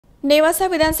नेवासा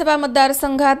विधानसभा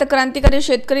मतदारसंघात क्रांतिकारी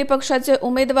शेतकरी पक्षाचे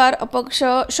उमेदवार अपक्ष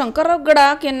शंकरराव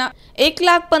गडाख यांना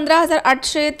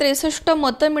 1,15,863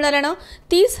 मतं मिळाल्याने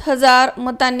 30,000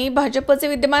 मतांनी भाजपचे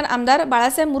विद्यमान आमदार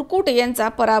बाळासाहेब मुरकुटे यांचा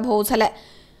पराभव झालाय।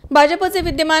 भाजपचे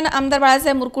विद्यमान आमदार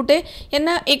बाळासाहेब मुरकुटे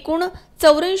यांना एकूण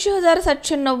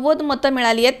 84,790 मतं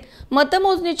मिळाली आहेत।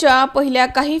 मतमोजणीच्या पहिल्या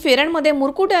काही फेऱ्यांमध्ये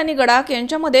मुरकुटे आणि गडाख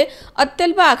यांच्यामध्ये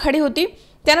अत्यल्प आघाडी होती।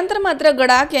 त्यानंतर मात्र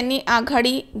गडाख यांनी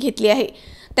आघाडी घेतली आहे।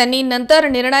 त्यांनी नंतर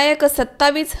निर्णायक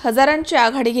 27,000ची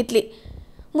आघाडी घेतली।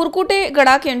 मुरकुटे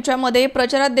गडाख यांच्यामध्ये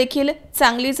प्रचारात देखील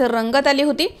चांगलीच रंगत आली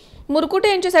होती। मुरकुटे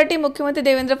यांच्यासाठी मुख्यमंत्री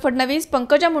देवेंद्र फडणवीस,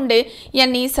 पंकजा मुंडे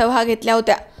यांनी सभा घेतल्या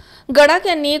होत्या। गडाख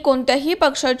यांनी कोणत्याही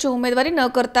पक्षाची उमेदवारी न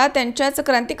करता त्यांच्याच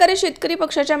क्रांतिकारी शेतकरी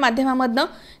पक्षाच्या माध्यमातून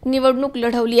निवडणूक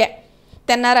लढवली आहे।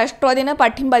 त्यांना राष्ट्रवादीने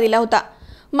पाठिंबा दिला होता।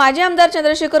 माजी आमदार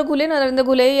चंद्रशेखर घुले, नरेंद्र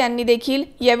घुले यांनी देखील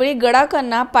यावेळी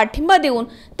गडाखांना पाठिंबा देऊन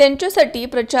त्यांच्यासाठी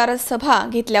प्रचार सभा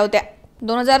घेतल्या होत्या।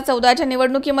 2014च्या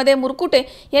निवडणुकीमध्ये मुरकुटे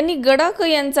यांनी गडाख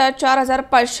यांचा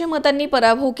 4,500 मतांनी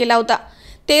पराभव केला होता।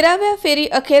 13व्या फेरी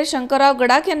अखेर शंकरराव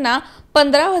गडाख यांना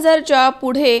 15,000च्या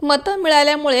पुढे मतं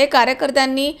मिळाल्यामुळे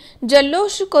कार्यकर्त्यांनी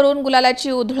जल्लोष करून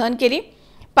गुलालाची उधळण केली।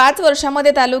 5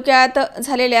 वर्षांमध्ये तालुक्यात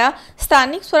झालेल्या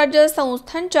स्थानिक स्वराज्य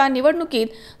संस्थांच्या निवडणुकीत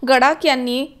गडाख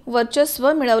यांनी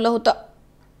वर्चस्व मिळवलं होतं।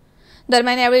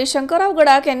 दरम्यान यावेळी शंकरराव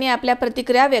गडाख यांनी आपल्या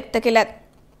प्रतिक्रिया व्यक्त केल्यात।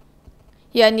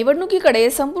 या निवडणुकीकडे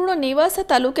संपूर्ण नेवासा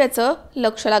तालुक्याचं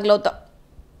लक्ष लागलं होतं।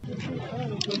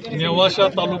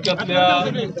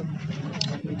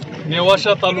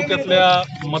 नेवासा तालुक्यातल्या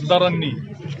मतदारांनी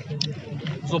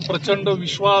जो प्रचंड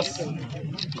विश्वास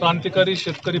क्रांतिकारी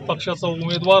शेतकरी पक्षाचा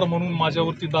उमेदवार म्हणून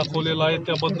माझ्यावरती दाखवलेला आहे,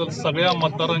 त्याबद्दल सगळ्या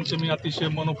मतदारांचे मी अतिशय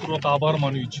मनपूर्वक आभार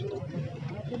मानू इच्छितो।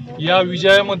 या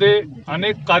विजयामध्ये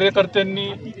अनेक कार्यकर्त्यांनी,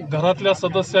 घरातल्या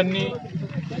सदस्यांनी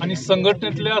आणि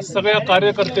संघटनेतल्या सगळ्या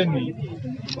कार्यकर्त्यांनी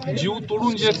जीव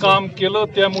तोडून जे काम केलं,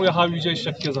 त्यामुळे हा विजय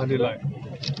शक्य झालेला आहे।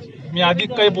 मी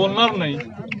अधिक काही बोलणार नाही,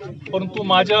 परंतु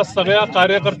माझ्या सगळ्या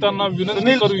कार्यकर्त्यांना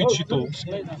विनंती करू इच्छितो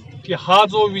की हा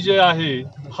जो विजय आहे,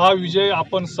 हा विजय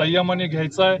आपण संयमाने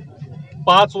घ्यायचा आहे।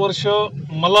 5 वर्ष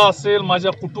मला असेल,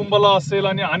 माझ्या कुटुंबाला असेल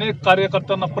आणि अनेक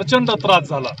कार्यकर्त्यांना प्रचंड त्रास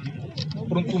झाला,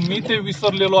 परंतु मी ते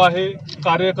विसरलेलो आहे।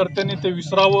 कार्यकर्त्यांनी ते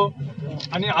विसरावं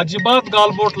आणि अजिबात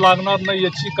गालबोट लागणार नाही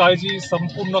याची काळजी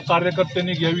संपूर्ण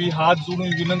कार्यकर्त्यांनी घ्यावी। हात जोडून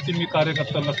विनंती मी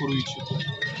कार्यकर्त्यांना करू इच्छितो।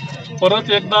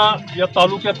 परत एकदा या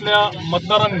तालुक्यातल्या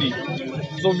मतदारांनी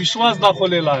जो विश्वास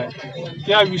दाखवलेला आहे,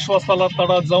 त्या विश्वासाला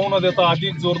तडा जाऊ न देता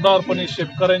अधिक जोरदारपणे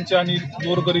शेतकऱ्यांचे आणि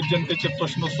गोरगरीब जनतेचे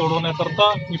प्रश्न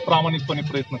सोडवण्याकरता मी प्रामाणिकपणे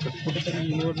प्रयत्न करतो।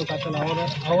 निवडणूक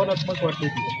आव्हानात्मक वाटते।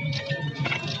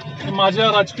 माझ्या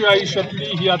राजकीय आयुष्यातली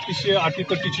ही अतिशय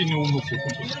अटीतटीची निवडणूक होती,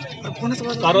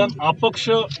 कारण अपक्ष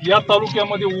या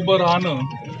तालुक्यामध्ये उभं राहणं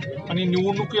आणि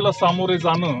निवडणुकीला सामोरे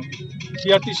जाणं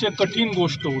ही अतिशय कठीण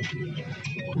गोष्ट होती।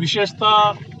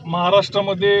 विशेषतः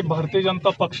महाराष्ट्रामध्ये भारतीय जनता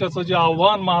पक्षाचं जे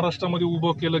आव्हान महाराष्ट्रामध्ये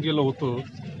उभं केलं गेलं होतं,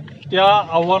 त्या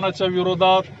आव्हानाच्या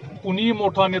विरोधात कुणीही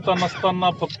मोठा नेता नसताना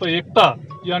फक्त एकटा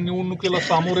या निवडणुकीला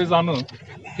सामोरे जाणं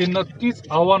हे नक्कीच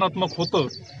आव्हानात्मक होतं।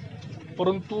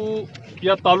 परंतु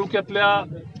या तालुक्यातल्या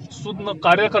सुज्ञ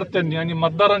कार्यकर्त्यांनी आणि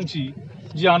मतदारांची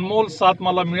जी अनमोल साथ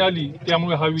मला मिळाली,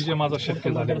 त्यामुळे हा विजय माझा शक्य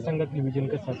झाला।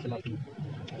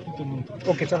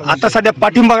 आता सध्या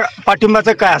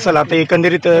पाठिंबाचं काय असेल? आता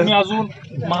एकंदरीत मी अजून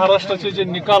महाराष्ट्राचे जे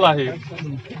निकाल आहेत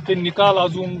ते निकाल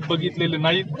अजून बघितलेले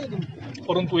नाहीत,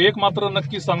 परंतु एक मात्र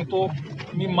नक्की सांगतो,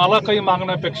 मी मला काही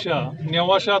मागण्यापेक्षा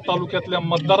नेवासा तालुक्यातल्या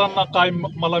मतदारांना काय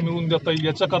मला मिळवून देता येईल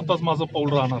याच्याकरताच माझं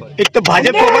पाऊल राहणार आहे।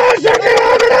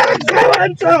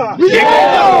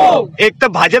 एक तर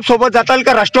भाजप सोबत जाताल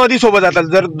का राष्ट्रवादी सोबत जाताल?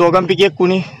 जर दोघांपैकी एक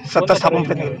कुणी सत्ता स्थापन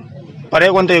करेल,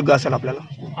 पर्याय कोणता योग्य असेल आपल्याला?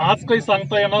 आज काही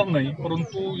सांगता येणार नाही,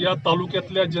 परंतु या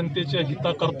तालुक्यातल्या जनतेच्या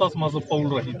हिताकरताच माझं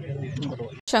पाऊल राहील।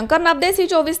 शंकर नाबदे,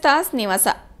 C24 तास,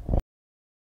 नेवासा।